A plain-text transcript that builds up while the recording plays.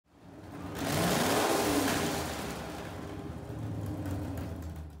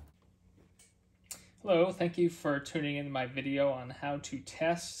Hello, thank you for tuning in to my video on how to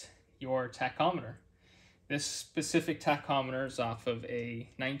test your tachometer. This specific tachometer is off of a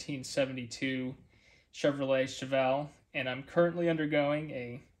 1972 Chevrolet Chevelle, and I'm currently undergoing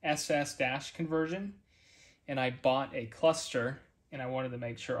a SS dash conversion, and I bought a cluster, and I wanted to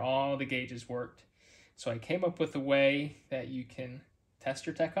make sure all the gauges worked. So I came up with a way that you can test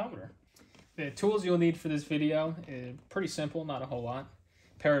your tachometer. The tools you'll need for this video is pretty simple, not a whole lot.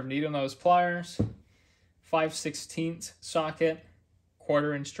 A pair of needle nose pliers, 5/16 socket,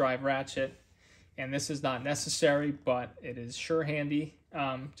 1/4 inch drive ratchet, and this is not necessary, but it is sure handy.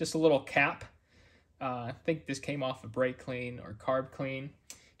 Just a little cap. I think this came off of Brake Clean or Carb Clean,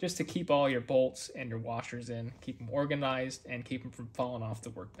 just to keep all your bolts and your washers in, keep them organized, and keep them from falling off the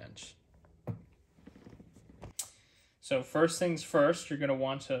workbench. So first things first, you're going to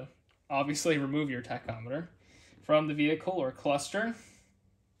want to obviously remove your tachometer from the vehicle or cluster.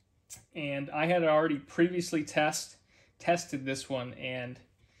 And I had already previously tested this one, and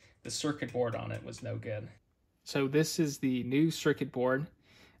the circuit board on it was no good. So this is the new circuit board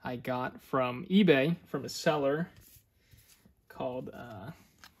I got from eBay from a seller called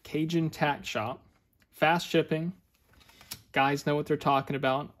Cajun Tack Shop. Fast shipping. Guys know what they're talking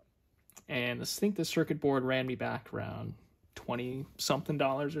about. And I think the circuit board ran me back around $20-something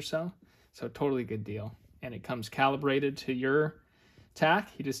or so. So totally good deal. And it comes calibrated to your tack.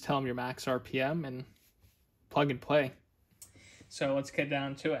 You just tell them your max RPM and plug and play. So let's get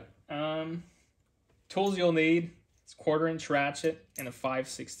down to it. Tools you'll need is 1/4 inch ratchet and a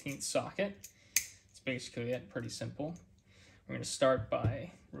 5/16 socket. That's basically it, pretty simple. We're going to start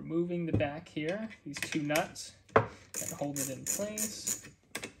by removing the back here, these two nuts, and hold it in place.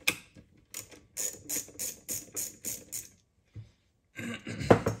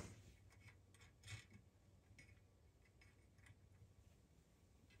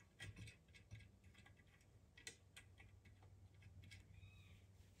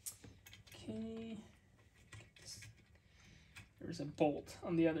 Okay, there's a bolt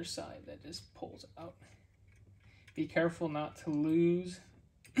on the other side that just pulls out. Be careful not to lose.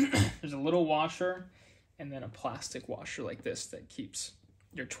 There's a little washer and then a plastic washer like this that keeps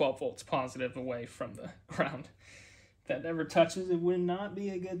your 12 volts positive away from the ground. If that ever touches, it would not be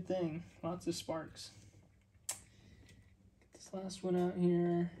a good thing. Lots of sparks. Get this last one out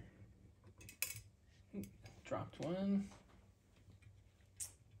here. Dropped one.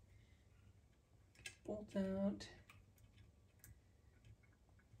 Bolt out.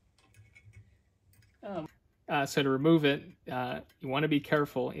 So to remove it, you want to be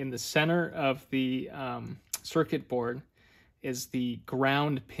careful. In the center of the circuit board is the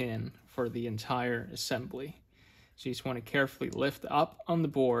ground pin for the entire assembly. So you just want to carefully lift up on the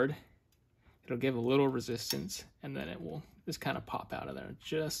board. It'll give a little resistance, and then it will just kind of pop out of there,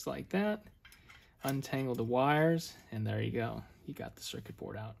 just like that. Untangle the wires, and there you go. You got the circuit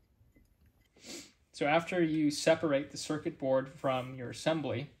board out. So after you separate the circuit board from your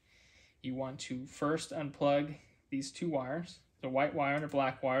assembly, you want to first unplug these two wires, the white wire and the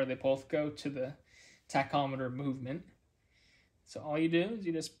black wire. They both go to the tachometer movement. So all you do is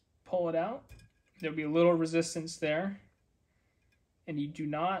you just pull it out. There'll be a little resistance there, and you do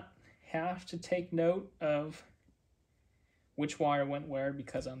not have to take note of which wire went where,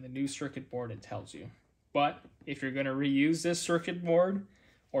 because on the new circuit board it tells you. But if you're going to reuse this circuit board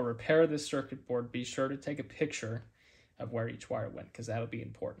or repair this circuit board, be sure to take a picture of where each wire went, because that'll be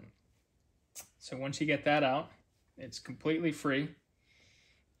important. So once you get that out, it's completely free.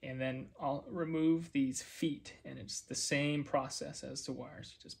 And then I'll remove these feet, and it's the same process as the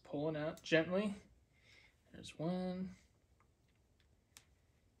wires. Just pull it out gently. There's one.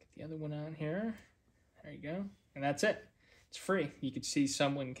 Get the other one out here. There you go. And that's it. It's free. You could see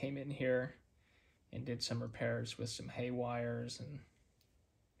someone came in here and did some repairs with some hay wires and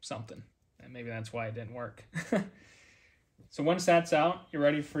something. And maybe that's why it didn't work. So once that's out, you're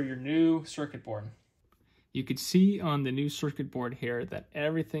ready for your new circuit board. You could see on the new circuit board here that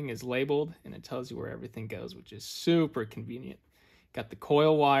everything is labeled, and it tells you where everything goes, which is super convenient. Got the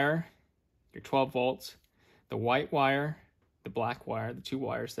coil wire, your 12 volts, the white wire, the black wire, the two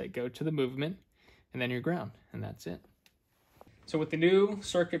wires that go to the movement, and then your ground, and that's it. So with the new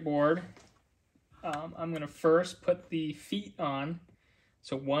circuit board, I'm going to first put the feet on.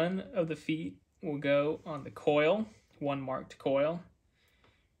 So one of the feet will go on the coil, one marked coil,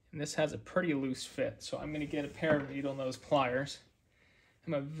 and this has a pretty loose fit. So I'm going to get a pair of needle nose pliers.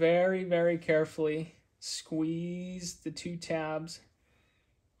 I'm going to very, very carefully squeeze the two tabs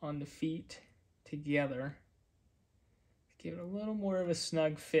on the feet together to give it a little more of a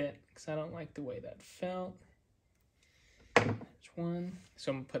snug fit, because I don't like the way that felt. There's one.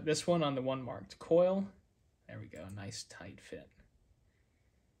 So I'm going to put this one on the one marked coil. There we go, nice tight fit.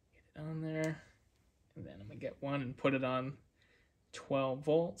 Get it on there. And then I'm going to get one and put it on 12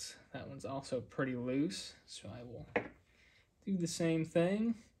 volts. That one's also pretty loose, so I will do the same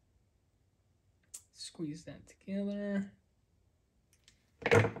thing. Squeeze that together.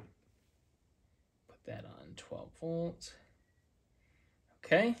 Put that on 12 volts.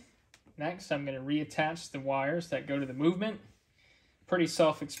 Okay, next I'm going to reattach the wires that go to the movement. Pretty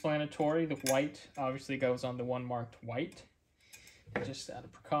self-explanatory. The white obviously goes on the one marked white. Just out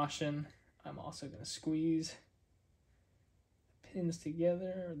of precaution, I'm also going to squeeze the pins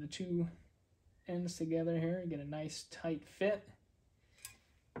together, or the two ends together here, get a nice tight fit.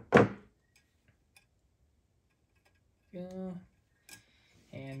 Go.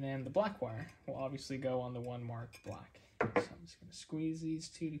 And then the black wire will obviously go on the one marked black. So I'm just going to squeeze these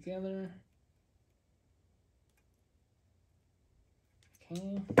two together.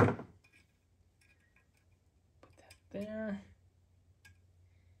 Okay. Put that there.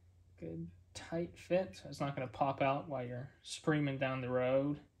 Good tight fit, so it's not going to pop out while you're screaming down the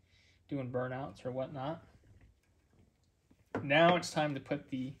road, doing burnouts or whatnot. Now it's time to put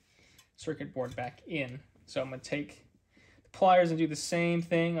the circuit board back in. So I'm going to take the pliers and do the same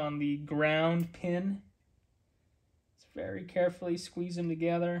thing on the ground pin. Just very carefully squeeze them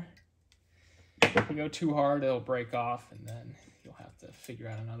together. If you go too hard, it'll break off, and then you'll have to figure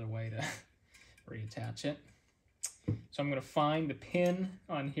out another way to reattach it. So I'm going to find the pin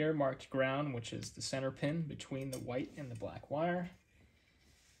on here marked ground, which is the center pin between the white and the black wire.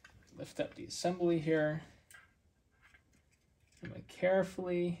 Lift up the assembly here. I'm going to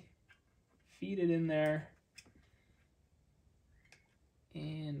carefully feed it in there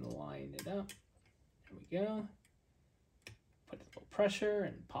and line it up. There we go. Put a little pressure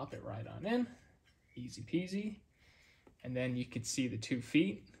and pop it right on in. Easy peasy. And then you can see the 2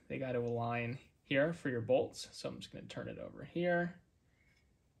 feet. They got to align here for your bolts. So I'm just going to turn it over here.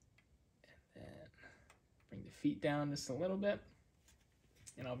 And then bring the feet down just a little bit.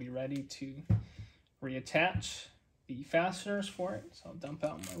 And I'll be ready to reattach the fasteners for it. So I'll dump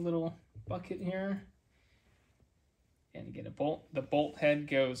out my little bucket here. And get a bolt. The bolt head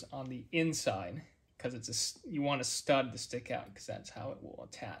goes on the inside because you want a stud to stick out because that's how it will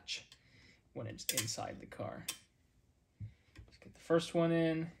attach when it's inside the car. Let's get the first one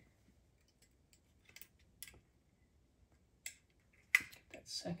in. Get that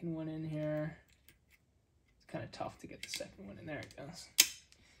second one in here. It's kind of tough to get the second one in. There it goes.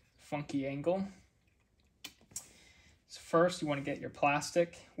 Funky angle. So first you want to get your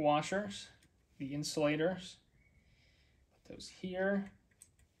plastic washers, the insulators. Put those here.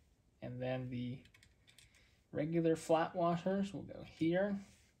 And then the regular flat washers will go here.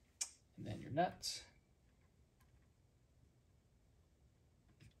 And then your nuts.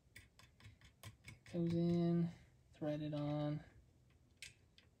 Get those in, thread it on.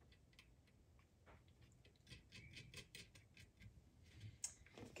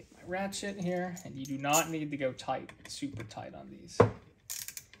 Get my ratchet here, and you do not need to go tight, super tight on these.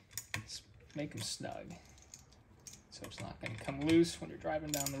 Just make them snug. So it's not going to come loose when you're driving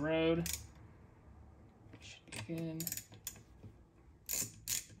down the road. Should be good. If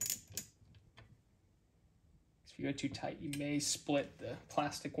you go too tight, you may split the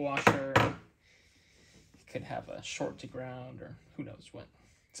plastic washer. You could have a short to ground or who knows what.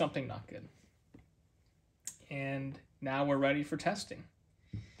 Something not good. And now we're ready for testing.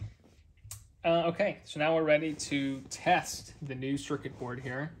 Okay, so now we're ready to test the new circuit board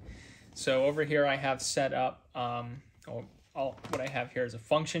here. So over here I have set up, what I have here is a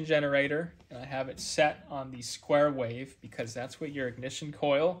function generator, and I have it set on the square wave because that's what your ignition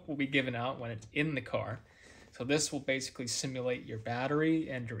coil will be given out when it's in the car. So this will basically simulate your battery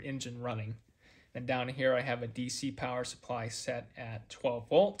and your engine running. And down here I have a DC power supply set at 12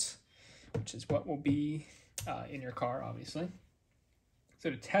 volts, which is what will be in your car, obviously. So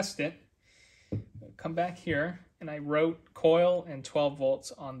to test it, I'll come back here, and I wrote coil and 12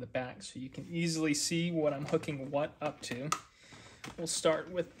 volts on the back so you can easily see what I'm hooking what up to. We'll start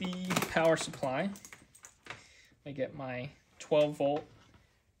with the power supply. I get my 12 volt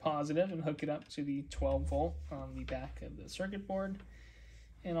positive and hook it up to the 12 volt on the back of the circuit board,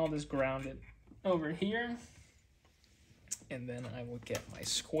 and I'll just ground it over here, and then I will get my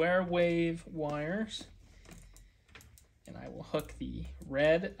square wave wires, and I will hook the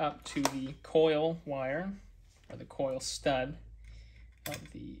red up to the coil wire, or the coil stud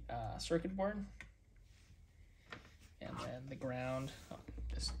of the circuit board, and then the ground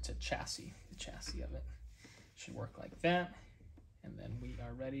just to chassis. The chassis of it should work like that. And then we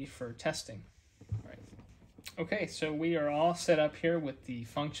are ready for testing. All right. Okay, so we are all set up here with the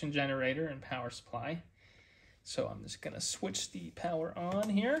function generator and power supply. So I'm just going to switch the power on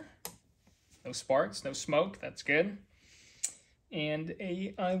here. No sparks, no smoke, that's good. And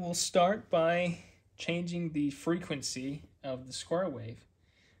I will start by changing the frequency of the square wave.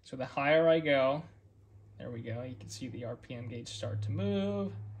 So the higher I go, there we go, you can see the RPM gauge start to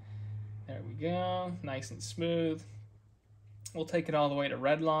move. There we go, nice and smooth. We'll take it all the way to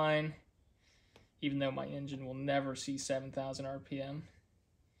red line, even though my engine will never see 7,000 RPM.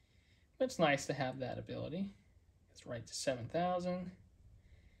 But it's nice to have that ability. It's right to 7,000.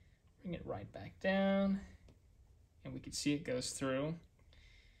 Bring it right back down. And we can see it goes through.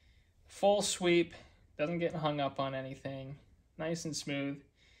 Full sweep, doesn't get hung up on anything. Nice and smooth.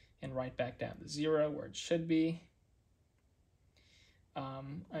 And right back down to 0 where it should be.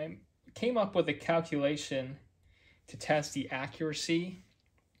 I came up with a calculation to test the accuracy.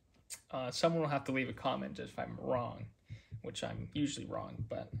 Someone will have to leave a comment if I'm wrong, which I'm usually wrong,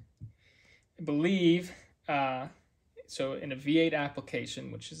 but I believe, so in a V8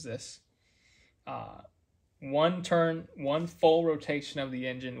 application, which is this, one full rotation of the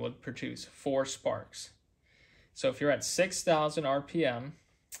engine would produce 4 sparks. So if you're at 6,000 RPM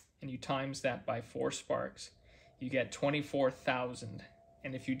and you times that by 4 sparks, you get 24,000.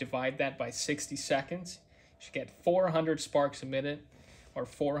 And if you divide that by 60 seconds, you should get 400 sparks a minute or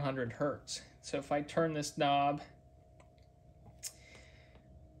 400 hertz. So if I turn this knob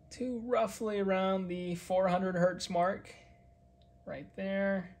to roughly around the 400 hertz mark, right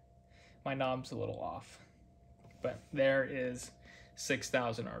there, my knob's a little off. But there is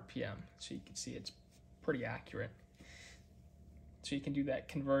 6,000 RPM. So you can see it's pretty accurate. So you can do that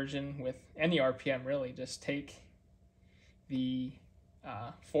conversion with any RPM really. Just take the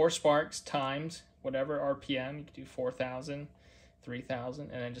 4 sparks times whatever RPM. You can do 4,000,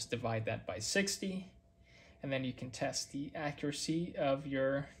 3,000, and then just divide that by 60. And then you can test the accuracy of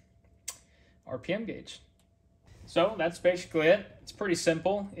your RPM gauge. So that's basically it. It's pretty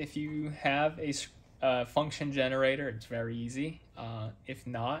simple. If you have a function generator, it's very easy. If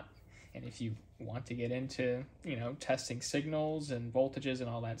not, and if you want to get into, testing signals and voltages and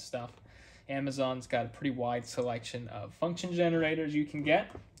all that stuff, Amazon's got a pretty wide selection of function generators you can get,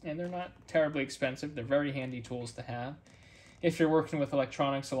 and they're not terribly expensive. They're very handy tools to have if you're working with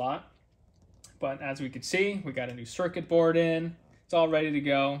electronics a lot. But as we could see, we got a new circuit board in. It's all ready to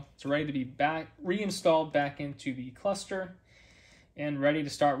go. It's ready to be reinstalled back into the cluster and ready to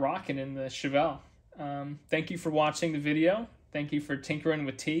start rocking in the Chevelle. Thank you for watching the video. Thank you for tinkering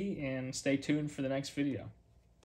with T, and stay tuned for the next video.